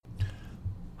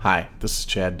Hi, this is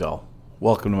Chad Dull.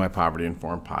 Welcome to my Poverty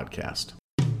Informed podcast.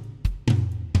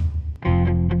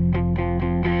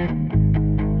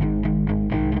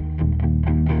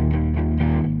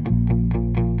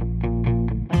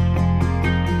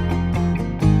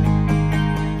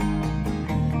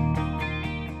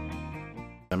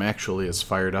 I'm actually as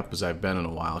fired up as I've been in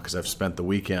a while because I've spent the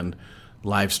weekend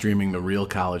live streaming the Real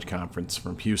College Conference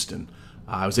from Houston.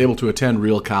 I was able to attend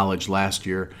Real College last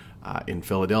year in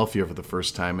Philadelphia for the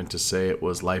first time, and to say it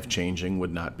was life-changing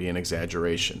would not be an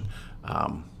exaggeration.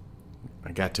 I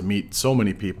got to meet so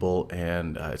many people,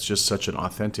 and it's just such an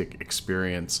authentic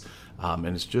experience, and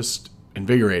it's just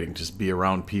invigorating to be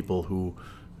around people who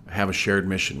have a shared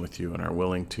mission with you and are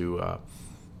willing to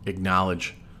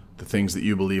acknowledge the things that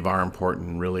you believe are important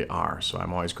and really are. So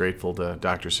I'm always grateful to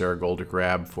Dr. Sarah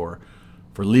Goldrick-Rab for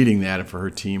leading that and for her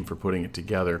team for putting it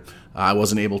together. I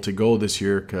wasn't able to go this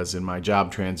year because in my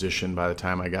job transition, by the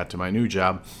time I got to my new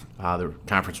job, the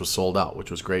conference was sold out, which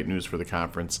was great news for the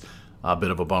conference. A bit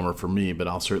of a bummer for me, but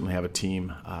I'll certainly have a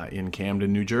team in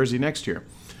Camden, New Jersey next year.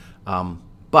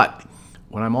 But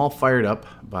when I'm all fired up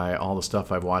by all the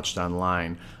stuff I've watched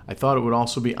online, I thought it would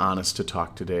also be honest to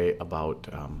talk today about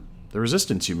the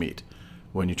resistance you meet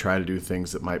when you try to do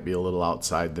things that might be a little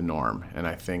outside the norm. And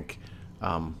I think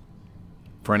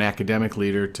for an academic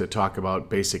leader to talk about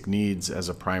basic needs as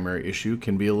a primary issue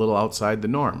can be a little outside the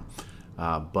norm.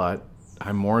 But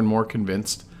I'm more and more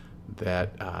convinced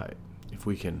that if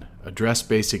we can address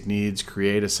basic needs,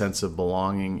 create a sense of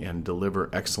belonging, and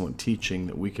deliver excellent teaching,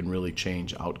 that we can really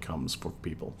change outcomes for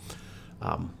people.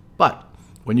 But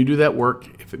when you do that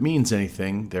work, if it means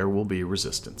anything, there will be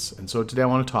resistance. And so today I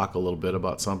want to talk a little bit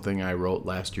about something I wrote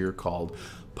last year called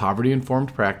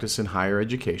Poverty-Informed Practice in Higher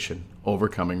Education,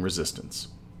 Overcoming Resistance.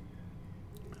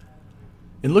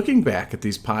 In looking back at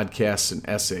these podcasts and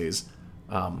essays,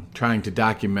 trying to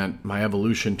document my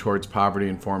evolution towards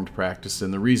poverty-informed practice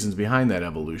and the reasons behind that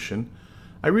evolution,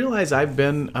 I realize I've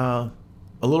been a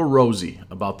little rosy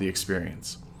about the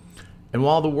experience. And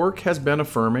while the work has been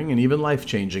affirming and even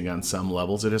life-changing on some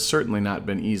levels, it has certainly not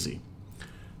been easy.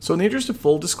 So in the interest of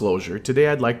full disclosure, today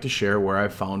I'd like to share where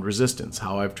I've found resistance,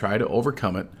 how I've tried to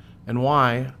overcome it, and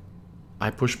why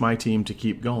I push my team to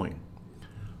keep going.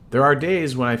 There are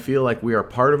days when I feel like we are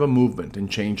part of a movement in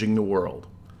changing the world.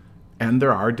 And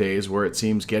there are days where it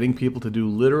seems getting people to do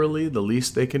literally the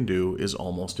least they can do is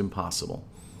almost impossible.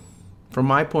 From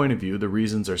my point of view, the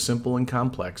reasons are simple and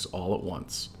complex all at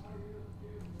once.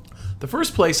 The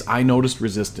first place I noticed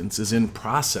resistance is in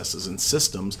processes and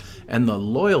systems and the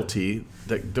loyalty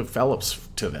that develops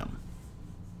to them.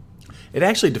 It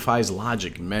actually defies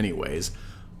logic in many ways,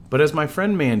 but as my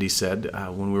friend Mandy said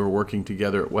when we were working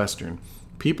together at Western,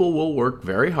 people will work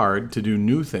very hard to do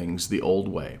new things the old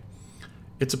way.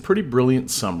 It's a pretty brilliant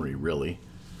summary, really.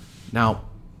 Now,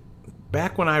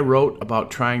 back when I wrote about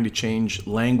trying to change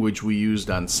language we used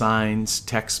on signs,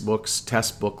 textbooks,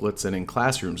 test booklets, and in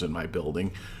classrooms in my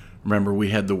building, remember, we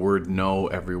had the word no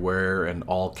everywhere and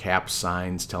all caps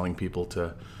signs telling people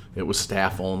it was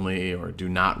staff only or do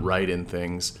not write in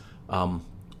things.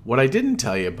 What I didn't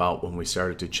tell you about when we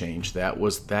started to change that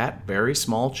was that very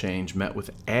small change met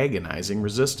with agonizing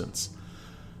resistance.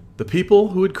 The people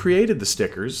who had created the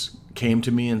stickers came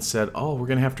to me and said, we're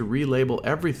going to have to relabel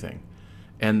everything.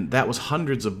 And that was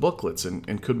hundreds of booklets,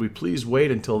 and could we please wait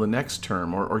until the next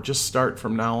term or just start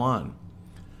from now on?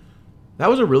 That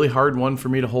was a really hard one for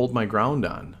me to hold my ground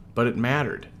on, but it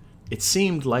mattered. It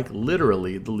seemed like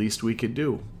literally the least we could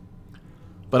do.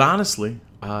 But honestly,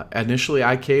 initially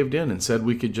I caved in and said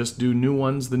we could just do new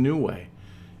ones the new way.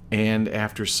 And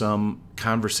after some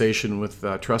conversation with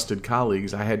trusted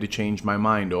colleagues, I had to change my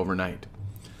mind overnight.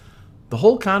 The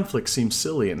whole conflict seems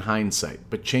silly in hindsight,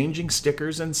 but changing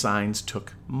stickers and signs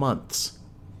took months.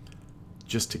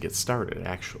 Just to get started,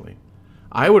 actually.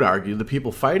 I would argue the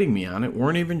people fighting me on it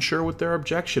weren't even sure what their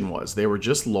objection was. They were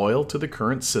just loyal to the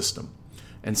current system.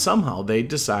 And somehow they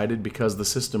decided, because the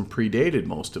system predated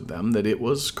most of them, that it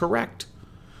was correct.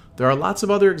 There are lots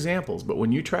of other examples, but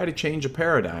when you try to change a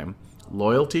paradigm,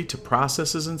 loyalty to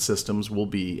processes and systems will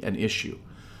be an issue.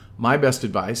 My best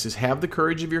advice is have the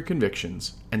courage of your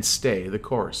convictions and stay the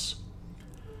course.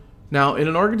 Now, in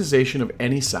an organization of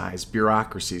any size,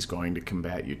 bureaucracy is going to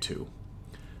combat you too.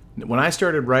 When I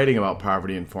started writing about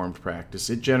poverty-informed practice,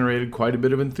 it generated quite a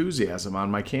bit of enthusiasm on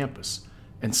my campus.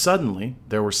 And suddenly,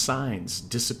 there were signs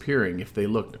disappearing if they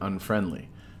looked unfriendly,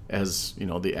 as,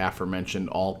 the aforementioned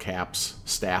all-caps,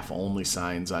 staff-only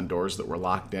signs on doors that were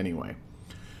locked anyway.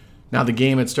 Now, the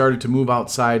game had started to move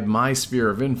outside my sphere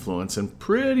of influence, and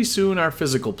pretty soon our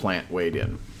physical plant weighed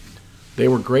in. They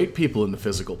were great people in the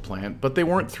physical plant, but they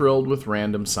weren't thrilled with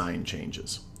random sign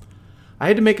changes. I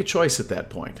had to make a choice at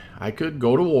that point. I could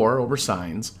go to war over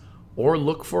signs, or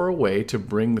look for a way to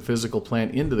bring the physical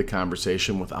plant into the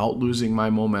conversation without losing my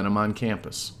momentum on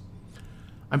campus.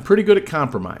 I'm pretty good at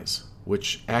compromise,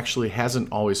 which actually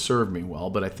hasn't always served me well,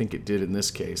 but I think it did in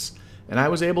this case, and I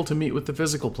was able to meet with the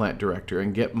physical plant director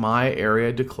and get my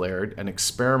area declared an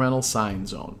experimental sign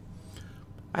zone.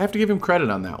 I have to give him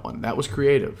credit on that one. That was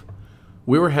creative.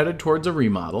 We were headed towards a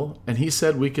remodel, and he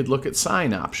said we could look at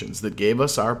sign options that gave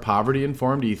us our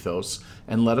poverty-informed ethos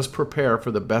and let us prepare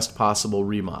for the best possible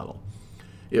remodel.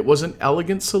 It was an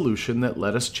elegant solution that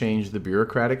let us change the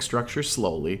bureaucratic structure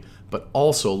slowly, but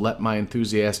also let my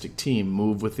enthusiastic team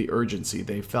move with the urgency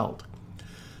they felt.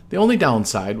 The only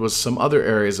downside was some other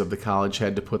areas of the college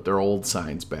had to put their old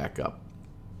signs back up.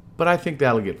 But I think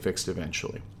that'll get fixed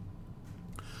eventually.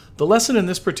 The lesson in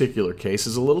this particular case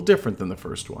is a little different than the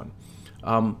first one.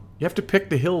 You have to pick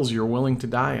the hills you're willing to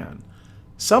die on.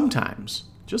 Sometimes,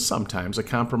 just sometimes, a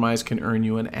compromise can earn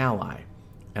you an ally,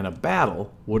 and a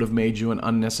battle would have made you an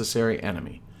unnecessary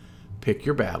enemy. Pick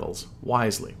your battles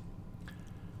wisely.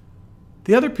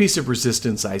 The other piece of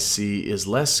resistance I see is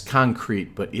less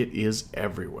concrete, but it is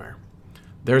everywhere.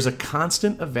 There's a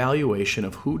constant evaluation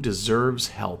of who deserves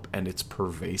help, and it's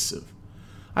pervasive.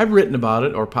 I've written about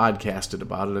it or podcasted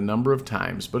about it a number of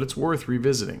times, but it's worth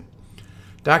revisiting.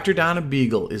 Dr. Donna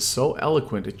Beagle is so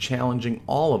eloquent at challenging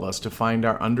all of us to find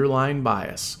our underlying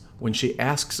bias when she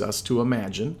asks us to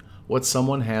imagine what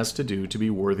someone has to do to be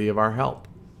worthy of our help.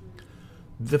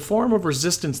 The form of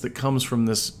resistance that comes from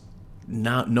this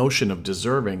notion of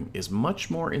deserving is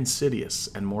much more insidious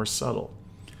and more subtle.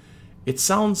 It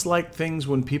sounds like things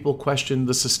when people question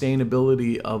the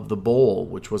sustainability of the bowl,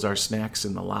 which was our snacks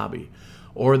in the lobby,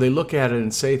 or they look at it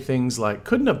and say things like,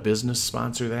 couldn't a business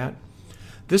sponsor that?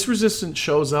 This resistance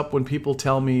shows up when people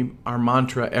tell me our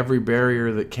mantra, every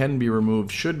barrier that can be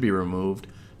removed should be removed,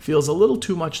 feels a little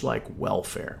too much like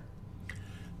welfare.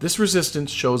 This resistance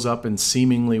shows up in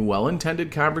seemingly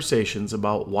well-intended conversations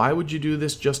about why would you do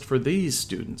this just for these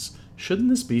students? Shouldn't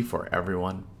this be for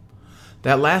everyone?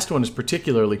 That last one is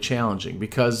particularly challenging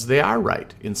because they are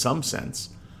right in some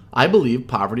sense. I believe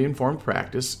poverty-informed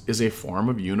practice is a form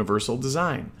of universal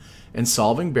design, and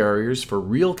solving barriers for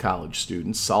real college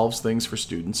students solves things for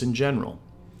students in general.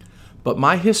 But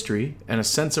my history and a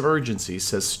sense of urgency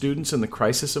says students in the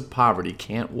crisis of poverty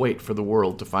can't wait for the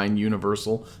world to find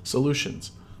universal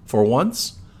solutions. For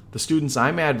once, the students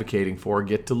I'm advocating for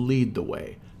get to lead the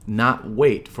way, not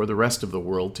wait for the rest of the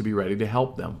world to be ready to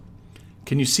help them.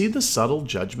 Can you see the subtle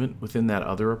judgment within that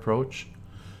other approach?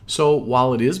 So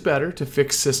while it is better to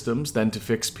fix systems than to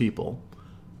fix people,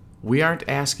 we aren't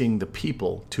asking the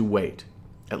people to wait,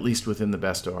 at least within the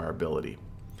best of our ability.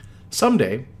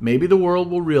 Someday, maybe the world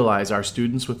will realize our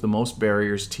students with the most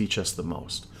barriers teach us the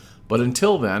most. But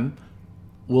until then,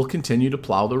 we'll continue to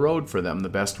plow the road for them the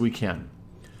best we can.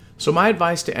 So my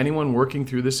advice to anyone working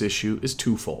through this issue is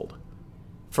twofold.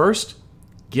 First,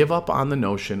 give up on the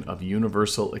notion of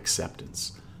universal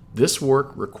acceptance. This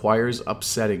work requires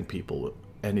upsetting people,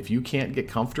 and if you can't get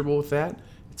comfortable with that,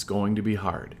 it's going to be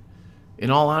hard. In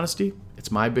all honesty,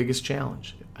 it's my biggest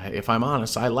challenge. If I'm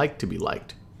honest, I like to be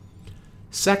liked.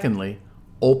 Secondly,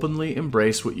 openly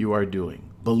embrace what you are doing.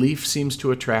 Belief seems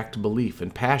to attract belief,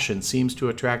 and passion seems to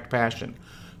attract passion.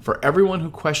 For everyone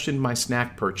who questioned my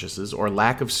snack purchases or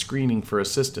lack of screening for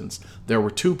assistance, there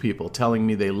were 2 people telling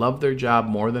me they love their job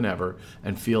more than ever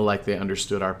and feel like they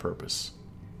understood our purpose.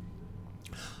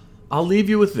 I'll leave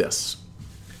you with this.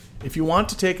 If you want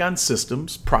to take on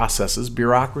systems, processes,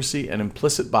 bureaucracy, and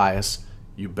implicit bias,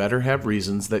 you better have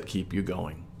reasons that keep you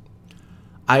going.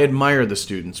 I admire the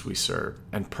students we serve,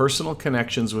 and personal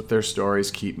connections with their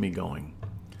stories keep me going.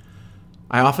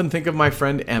 I often think of my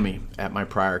friend Emmy at my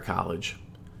prior college.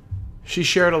 She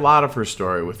shared a lot of her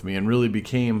story with me and really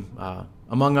became,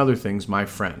 among other things, my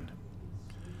friend.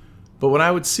 But when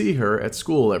I would see her at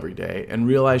school every day and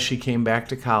realize she came back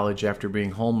to college after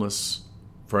being homeless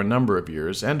for a number of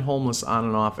years and homeless on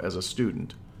and off as a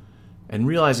student, and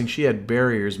realizing she had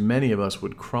barriers many of us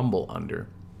would crumble under,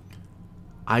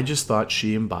 I just thought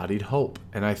she embodied hope,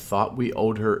 and I thought we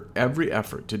owed her every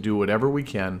effort to do whatever we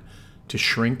can to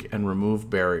shrink and remove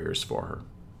barriers for her.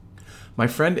 My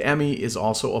friend Emmy is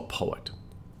also a poet,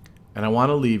 and I want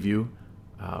to leave you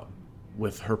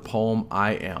with her poem,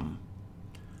 I Am.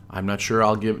 I'm not sure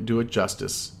I'll do it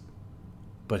justice,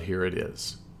 but here it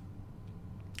is.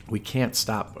 We can't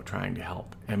stop trying to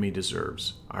help. Emmy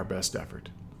deserves our best effort.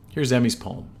 Here's Emmy's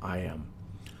poem, I Am.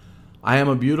 I am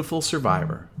a beautiful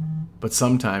survivor, but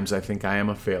sometimes I think I am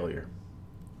a failure.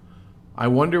 I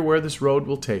wonder where this road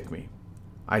will take me.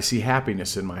 I see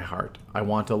happiness in my heart. I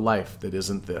want a life that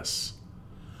isn't this.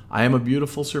 I am a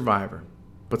beautiful survivor,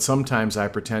 but sometimes I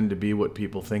pretend to be what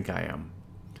people think I am.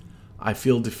 I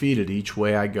feel defeated each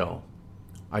way I go.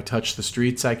 I touch the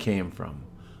streets I came from.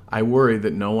 I worry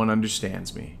that no one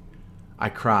understands me. I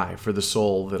cry for the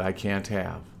soul that I can't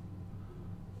have.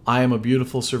 I am a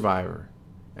beautiful survivor,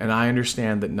 and I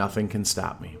understand that nothing can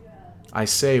stop me. I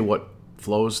say what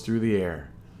flows through the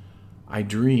air. I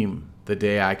dream the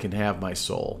day I can have my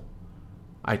soul.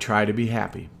 I try to be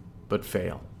happy, but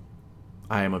fail.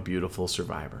 I am a beautiful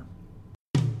survivor.